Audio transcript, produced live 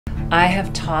I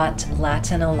have taught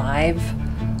Latin Alive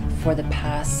for the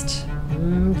past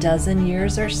dozen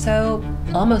years or so,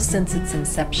 almost since its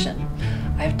inception.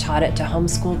 I've taught it to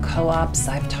homeschool co-ops,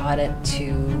 I've taught it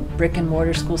to brick and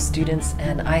mortar school students,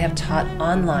 and I have taught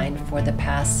online for the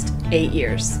past 8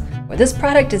 years. This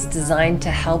product is designed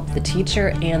to help the teacher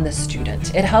and the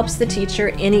student. It helps the teacher,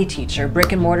 any teacher,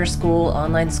 brick and mortar school,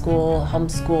 online school,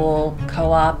 homeschool,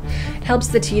 co-op. It helps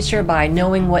the teacher by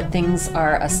knowing what things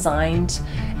are assigned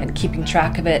and keeping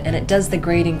track of it, and it does the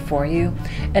grading for you.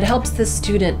 It helps the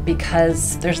student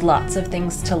because there's lots of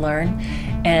things to learn,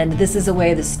 and this is a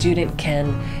way the student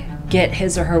can get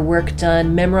his or her work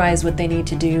done, memorize what they need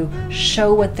to do,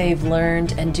 show what they've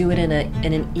learned, and do it in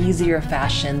an easier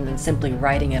fashion than simply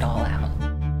writing it all out.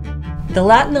 The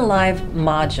Latin Alive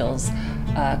modules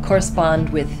correspond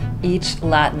with each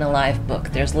Latin Alive book.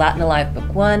 There's Latin Alive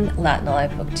Book 1, Latin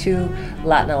Alive Book 2,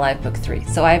 Latin Alive Book 3.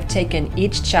 So I've taken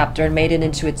each chapter and made it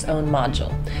into its own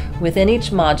module. Within each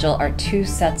module are 2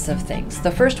 sets of things.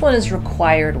 The first one is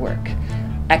required work.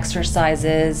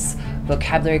 Exercises,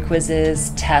 vocabulary quizzes,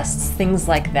 tests, things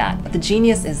like that. But the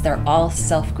genius is they're all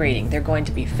self-grading. They're going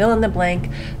to be fill in the blank,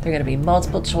 they're going to be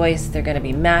multiple choice, they're going to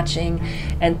be matching,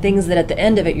 and things that at the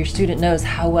end of it your student knows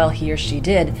how well he or she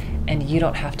did, and you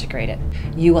don't have to grade it.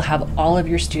 You will have all of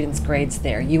your students' grades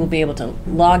there. You will be able to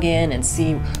log in and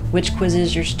see which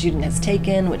quizzes your student has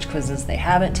taken, which quizzes they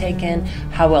haven't taken,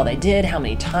 how well they did, how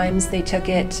many times they took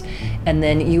it, and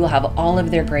then you will have all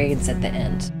of their grades at the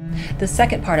end. The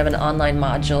second part of an online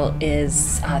module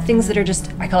is things that are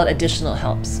just, I call it additional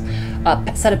helps.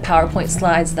 A set of PowerPoint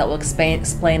slides that will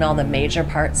explain all the major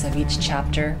parts of each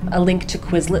chapter. A link to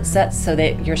Quizlet sets so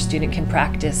that your student can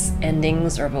practice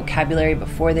endings or vocabulary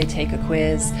before they take a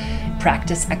quiz.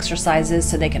 Practice exercises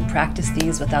so they can practice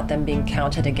these without them being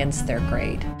counted against their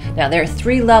grade. Now there are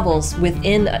 3 levels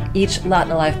within each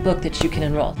Latin Alive book that you can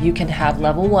enroll. You can have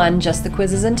level 1, just the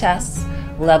quizzes and tests.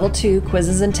 Level 2,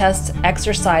 quizzes and tests,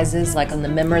 exercises like on the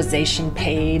memorization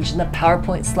page and the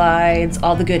PowerPoint slides,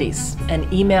 all the goodies,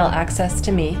 and email access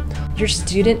to me. Your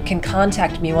student can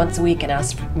contact me once a week and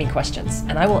ask me questions,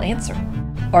 and I will answer.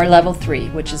 Or level 3,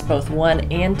 which is both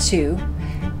 1 and 2,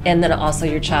 and then also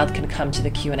your child can come to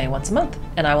the Q&A once a month,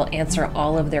 and I will answer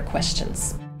all of their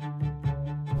questions.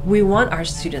 We want our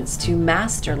students to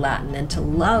master Latin and to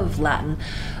love Latin,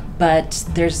 but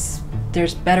there's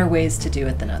better ways to do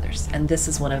it than others, and this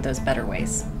is one of those better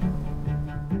ways.